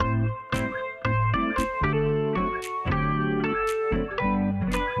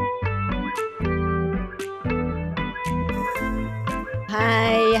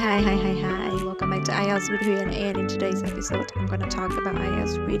Hi. Welcome back to IELTS with Huyen. And in today's episode, I'm going to talk about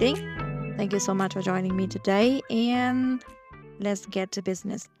IELTS reading. Thank you so much for joining me today. And let's get to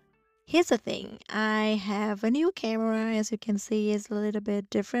business. Here's the thing, I have a new camera. As you can see, it's a little bit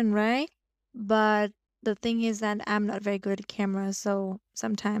different, right? But the thing is that I'm not very good at camera. So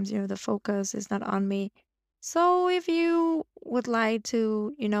sometimes, the focus is not on me. So if you would like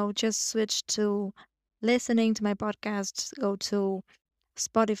to, just switch to listening to my podcast, go to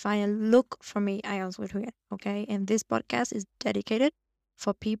Spotify and look for me, IELTS with Huyen. Okay. And this podcast is dedicated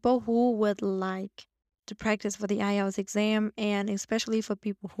for people who would like to practice for the IELTS exam and especially for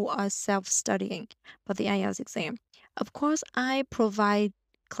people who are self studying for the IELTS exam. Of course, I provide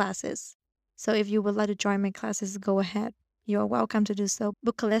classes. So if you would like to join my classes, go ahead. You're welcome to do so.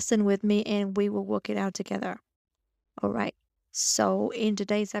 Book a lesson with me and we will work it out together. All right. So in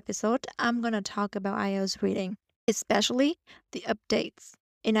today's episode, I'm going to talk about IELTS reading, especially the updates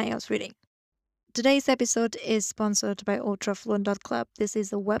in IELTS reading. Today's episode is sponsored by ultrafluent.club. This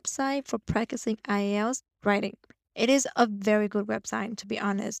is a website for practicing IELTS writing. It is a very good website, to be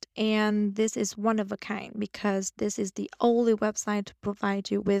honest, and this is one of a kind because this is the only website to provide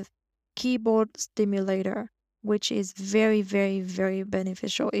you with keyboard stimulator, which is very, very, very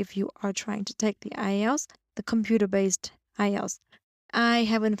beneficial if you are trying to take the IELTS, the computer-based IELTS. I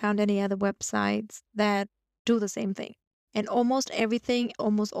haven't found any other websites that do the same thing. And almost everything,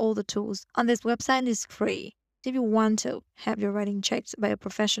 almost all the tools on this website is free. If you want to have your writing checked by a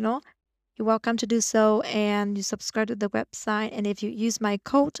professional, you're welcome to do so and you subscribe to the website. And if you use my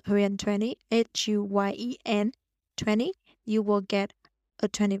code HUYEN20, HUYEN 20, you will get a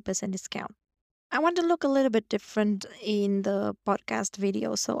 20% discount. I want to look a little bit different in the podcast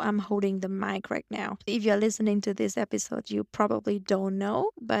video, so I'm holding the mic right now. If you're listening to this episode, you probably don't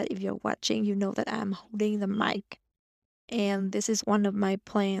know, but if you're watching, you know that I'm holding the mic. And this is one of my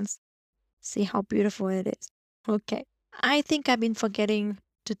plants. See how beautiful it is. Okay. I think I've been forgetting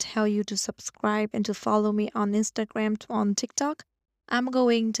to tell you to subscribe and to follow me on Instagram, on TikTok. I'm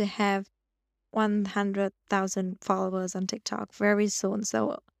going to have 100,000 followers on TikTok very soon.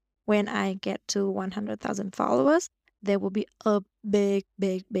 So when I get to 100,000 followers, there will be a big,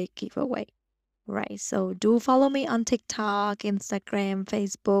 big, big giveaway. Right. So do follow me on TikTok, Instagram,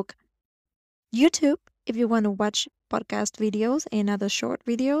 Facebook, YouTube if you want to watch podcast videos and other short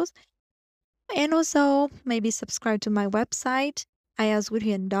videos. And also maybe subscribe to my website,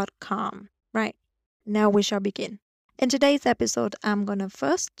 ielswithhuyen.com. Right. Now we shall begin. In today's episode, I'm going to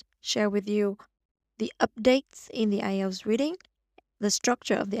first share with you the updates in the IELTS reading, the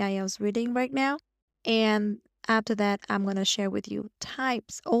structure of the IELTS reading right now, and after that, I'm going to share with you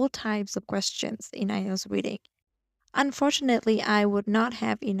all types of questions in IELTS reading. Unfortunately, I would not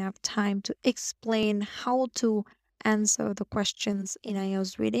have enough time to explain how to answer the questions in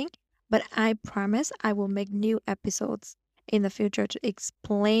IELTS reading, but I promise I will make new episodes in the future to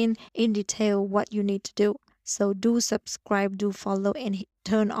explain in detail what you need to do. So do subscribe, do follow, and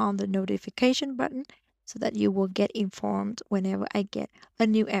turn on the notification button so that you will get informed whenever I get a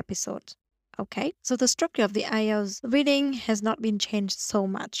new episode. Okay, so the structure of the IELTS reading has not been changed so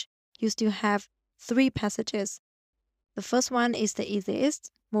much. You still have 3 passages. The first one is the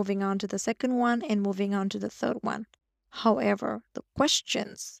easiest, moving on to the second one, and moving on to the third one. However, the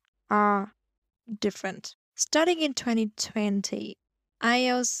questions are different. Starting in 2020,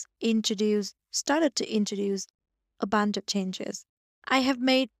 IELTS started to introduce a bunch of changes. I have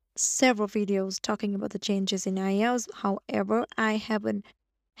made several videos talking about the changes in IELTS. However, I haven't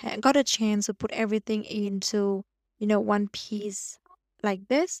got a chance to put everything into, one piece like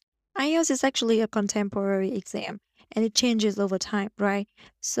this. IELTS is actually a contemporary exam and it changes over time, right?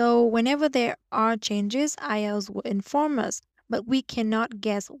 So whenever there are changes, IELTS will inform us, but we cannot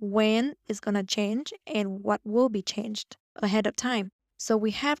guess when it's going to change and what will be changed ahead of time. So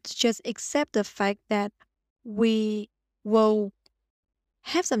we have to just accept the fact that we will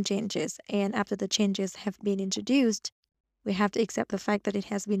have some changes, and after the changes have been introduced, we have to accept the fact that it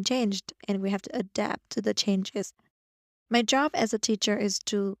has been changed and we have to adapt to the changes. My job as a teacher is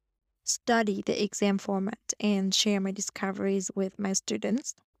to study the exam format and share my discoveries with my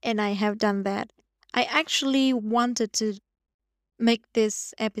students, and I have done that. I actually wanted to make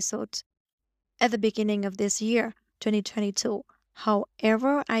this episode at the beginning of this year, 2022.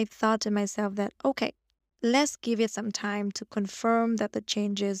 However, I thought to myself that, okay, let's give it some time to confirm that the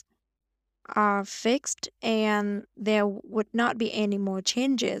changes are fixed and there would not be any more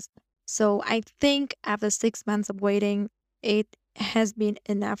changes. So I think after 6 months of waiting, it has been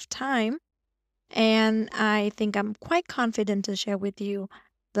enough time. And I think I'm quite confident to share with you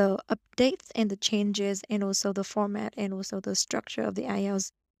the updates and the changes, and also the format and also the structure of the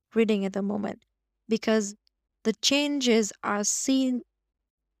IELTS reading at the moment, because the changes are seen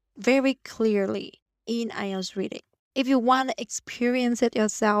very clearly in IELTS reading. If you want to experience it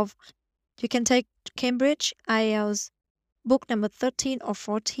yourself, you can take Cambridge IELTS book number 13 or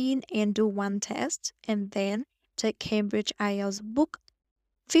 14 and do one test, and then take Cambridge IELTS book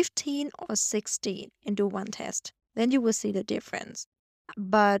 15 or 16 and do one test. Then you will see the difference.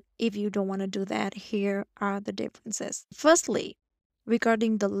 But if you don't want to do that, here are the differences. Firstly,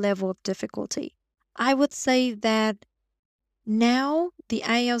 regarding the level of difficulty, I would say that now the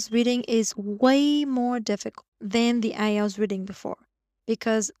IELTS reading is way more difficult than the IELTS reading before.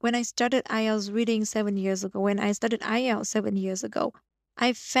 Because when I started IELTS reading 7 years ago, when I started IELTS 7 years ago,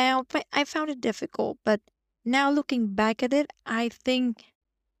 I found it difficult. But now looking back at it, I think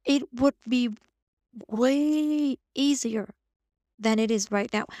it would be way easier than it is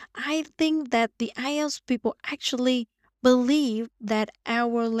right now. I think that the IELTS people actually believe that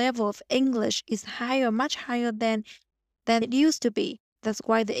our level of English is higher, much higher than it used to be. That's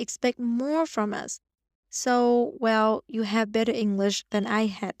why they expect more from us. So, well, you have better English than I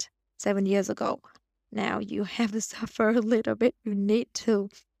had 7 years ago. Now you have to suffer a little bit. You need to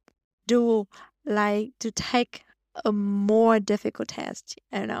do to take a more difficult test,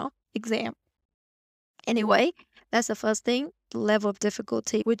 exam. Anyway, that's the first thing, the level of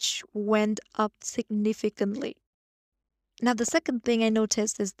difficulty, which went up significantly. Now, the second thing I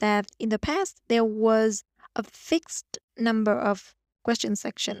noticed is that in the past, there was a fixed number of question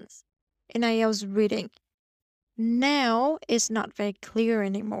sections in IELTS reading. Now it's not very clear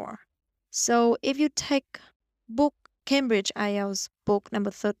anymore. So if you take book Cambridge IELTS book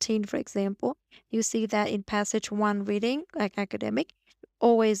number 13, for example, you see that in passage 1 reading, like academic,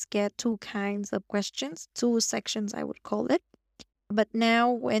 always get two kinds of questions, two sections, I would call it. But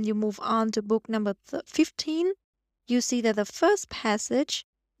now when you move on to book number 15, you see that the first passage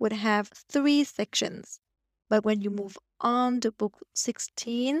would have three sections. But when you move on to book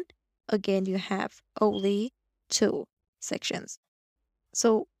 16, again, you have only two sections.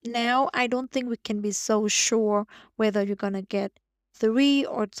 So now I don't think we can be so sure whether you're going to get three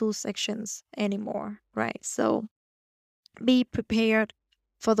or two sections anymore, right? So be prepared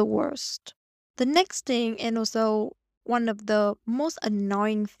for the worst. The next thing, and also one of the most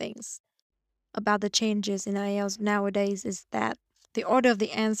annoying things about the changes in IELTS nowadays, is that the order of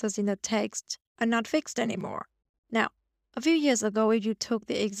the answers in the text are not fixed anymore. Now, a few years ago, if you took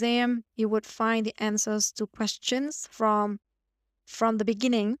the exam, you would find the answers to questions from the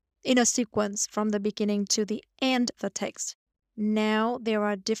beginning in a sequence from the beginning to the end of the text. Now there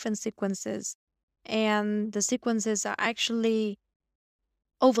are different sequences, and the sequences are actually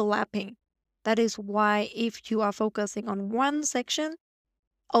overlapping. That is why if you are focusing on one section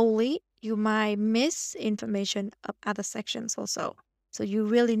only, you might miss information of other sections also. So you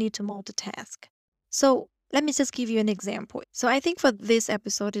really need to multitask. So let me just give you an example. So I think for this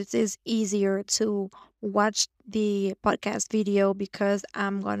episode, it is easier to watch the podcast video because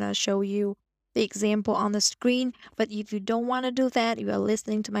I'm going to show you the example on the screen. But if you don't want to do that, you are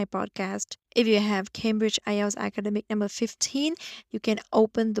listening to my podcast. If you have Cambridge IELTS Academic number 15, you can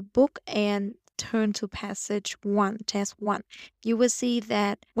open the book and turn to passage 1, test 1. You will see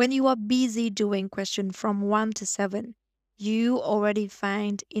that when you are busy doing question from 1 to 7, you already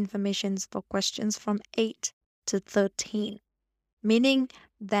find information for questions from 8 to 13. Meaning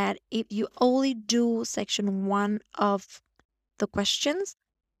that if you only do section 1 of the questions,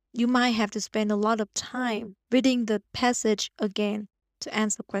 you might have to spend a lot of time reading the passage again to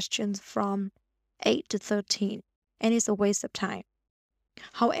answer questions from 8 to 13. And it's a waste of time.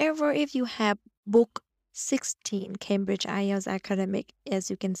 However, if you have book 16, Cambridge IELTS Academic,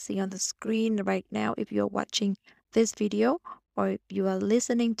 as you can see on the screen right now, if you're watching this video or if you are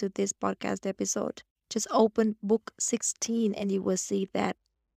listening to this podcast episode, just open book 16 and you will see that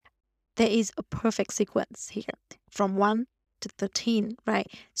there is a perfect sequence here from 1 to 13, right?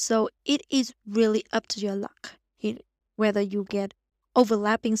 So it is really up to your luck whether you get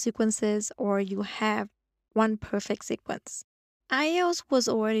overlapping sequences or you have one perfect sequence. IELTS was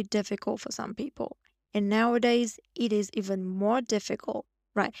already difficult for some people, and nowadays it is even more difficult,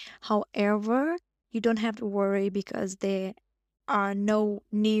 right? However, you don't have to worry because there are no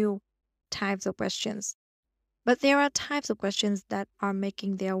new types of questions. But there are types of questions that are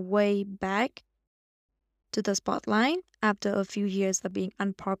making their way back to the spotlight after a few years of being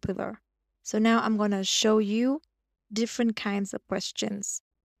unpopular. So now I'm going to show you different kinds of questions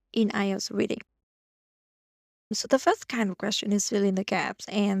in IELTS reading. So the first kind of question is fill in the gaps,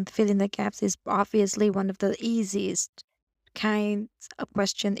 and fill in the gaps is obviously one of the easiest kind of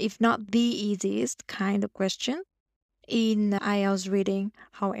question, if not the easiest kind of question in IELTS reading.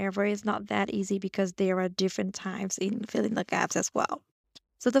 However, it's not that easy because there are different types in filling the gaps as well.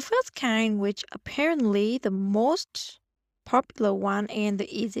 So the first kind, which apparently the most popular one and the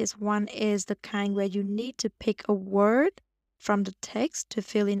easiest one, is the kind where you need to pick a word from the text to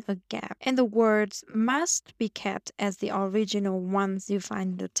fill in a gap. And the words must be kept as the original ones you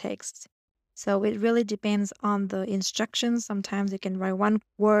find in the text. So it really depends on the instructions. Sometimes you can write one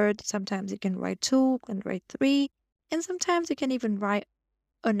word, sometimes you can write two, you can write three, and sometimes you can even write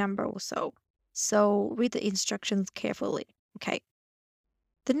a number or so. So read the instructions carefully. Okay.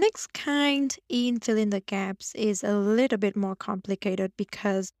 The next kind in fill in the gaps is a little bit more complicated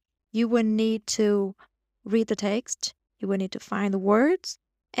because you will need to read the text, you will need to find the words,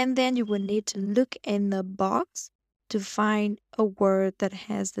 and then you will need to look in the box to find a word that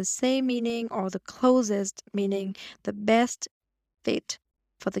has the same meaning or the closest meaning, the best fit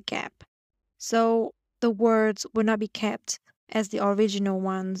for the gap. So the words will not be kept as the original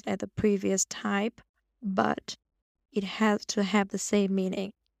ones at the previous type, but it has to have the same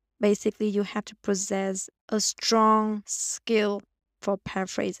meaning. Basically, you have to possess a strong skill for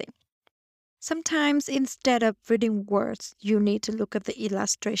paraphrasing. Sometimes instead of reading words, you need to look at the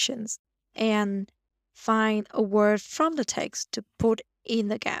illustrations and find a word from the text to put in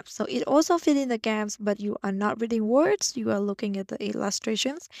the gaps. So it also fits in the gaps, but you are not reading words, you are looking at the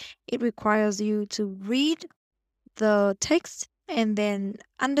illustrations. It requires you to read the text and then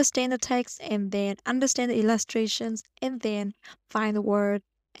understand the text and then understand the illustrations and then find the word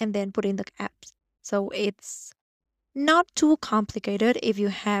and then put in the gaps. So it's not too complicated if you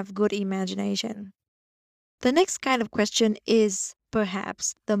have good imagination. The next kind of question is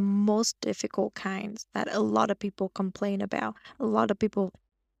perhaps the most difficult kind that a lot of people complain about. A lot of people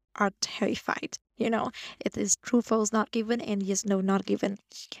are terrified. It is true, false, not given, and yes, no, not given.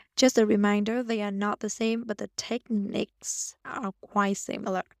 Just a reminder, they are not the same, but the techniques are quite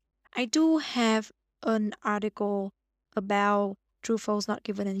similar. I do have an article about true, false, not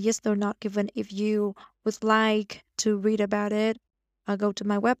given, and yes, no, not given. If you would like to read about it, go to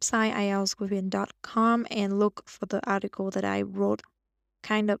my website, ielsquibin.com, and look for the article that I wrote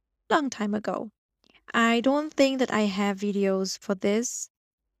kind of long time ago. I don't think that I have videos for this,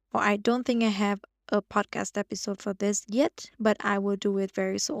 or I don't think I have a podcast episode for this yet, but I will do it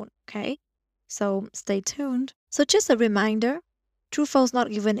very soon, okay? So stay tuned. So, just a reminder, true, false, not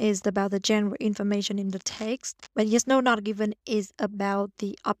given is about the general information in the text, but yes, no, not given is about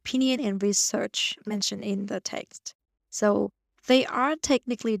the opinion and research mentioned in the text. So, they are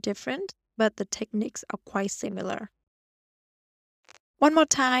technically different, but the techniques are quite similar. One more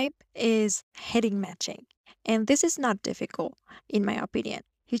type is heading matching. And this is not difficult, in my opinion.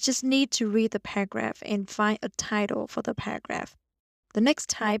 You just need to read the paragraph and find a title for the paragraph. The next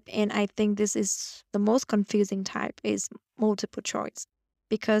type, and I think this is the most confusing type, is multiple choice.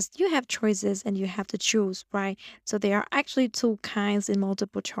 Because you have choices and you have to choose, right? So there are actually two kinds in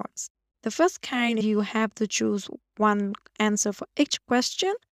multiple choice. The first kind, you have to choose one answer for each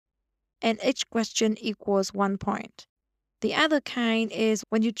question, and each question equals 1 point. The other kind is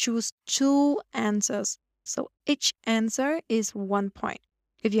when you choose two answers. So each answer is 1 point.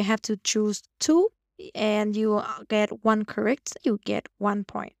 If you have to choose two and you get one correct, you get 1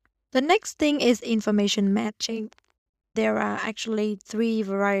 point. The next thing is information matching. There are actually three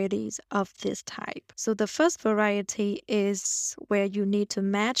varieties of this type. So the first variety is where you need to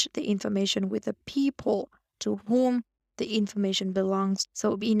match the information with the people to whom the information belongs.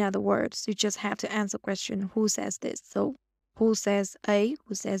 So in other words, you just have to answer question, who says this? So who says A,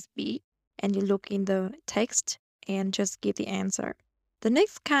 who says B, and you look in the text and just give the answer. The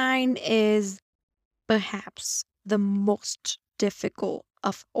next kind is perhaps the most difficult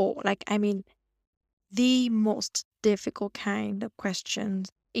of all. The most difficult kind of questions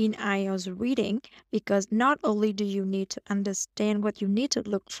in IELTS reading, because not only do you need to understand what you need to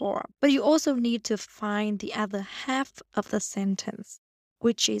look for, but you also need to find the other half of the sentence,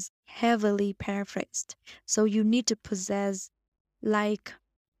 which is heavily paraphrased. So you need to possess like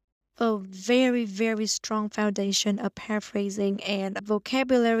a very, very strong foundation of paraphrasing and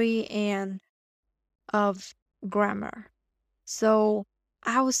vocabulary and of grammar. So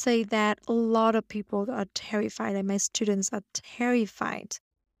I would say that a lot of people are terrified, and my students are terrified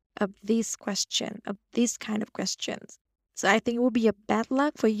of this kind of questions. So I think it will be a bad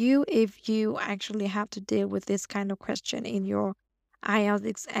luck for you if you actually have to deal with this kind of question in your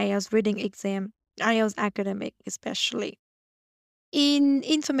IELTS reading exam, IELTS academic especially. In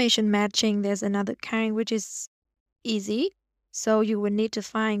information matching, there's another kind which is easy. So you will need to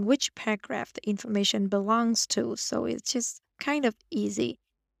find which paragraph the information belongs to. So it's just kind of easy.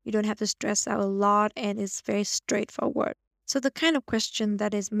 You don't have to stress out a lot and it's very straightforward. So the kind of question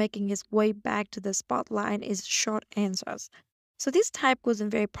that is making its way back to the spotlight is short answers. So this type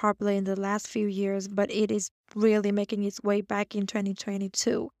wasn't very popular in the last few years, but it is really making its way back in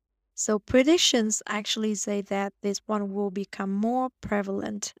 2022. So predictions actually say that this one will become more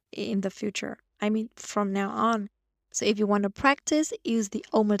prevalent in the future. I mean, from now on. So if you want to practice, use the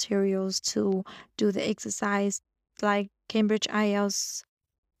old materials to do the exercise like Cambridge IELTS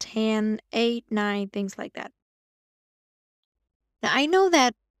 10, 8, 9, things like that. Now, I know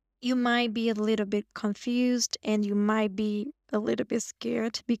that you might be a little bit confused and you might be a little bit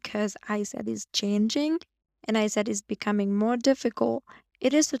scared because I said it's changing and I said it's becoming more difficult.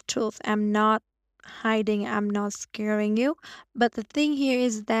 It is the truth. I'm not hiding, I'm not scaring you. But the thing here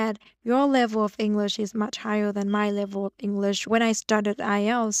is that your level of English is much higher than my level of English when I started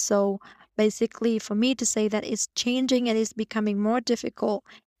IELTS. So basically, for me to say that it's changing and it's becoming more difficult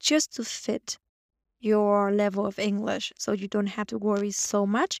just to fit your level of English, so you don't have to worry so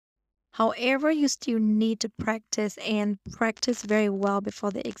much. However, you still need to practice and practice very well before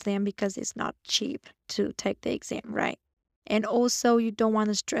the exam because it's not cheap to take the exam, right? And also, you don't want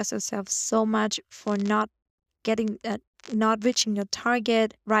to stress yourself so much for getting not reaching your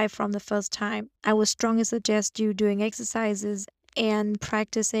target right from the first time. I would strongly suggest you doing exercises and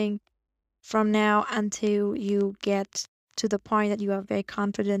practicing from now until you get to the point that you are very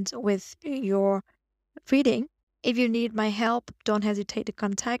confident with your reading. If you need my help, don't hesitate to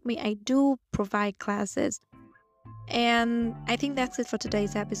contact me. I do provide classes. And I think that's it for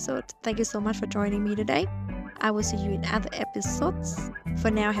today's episode. Thank you so much for joining me today. I will see you in other episodes.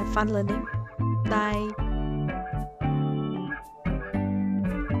 For now, have fun learning. Bye.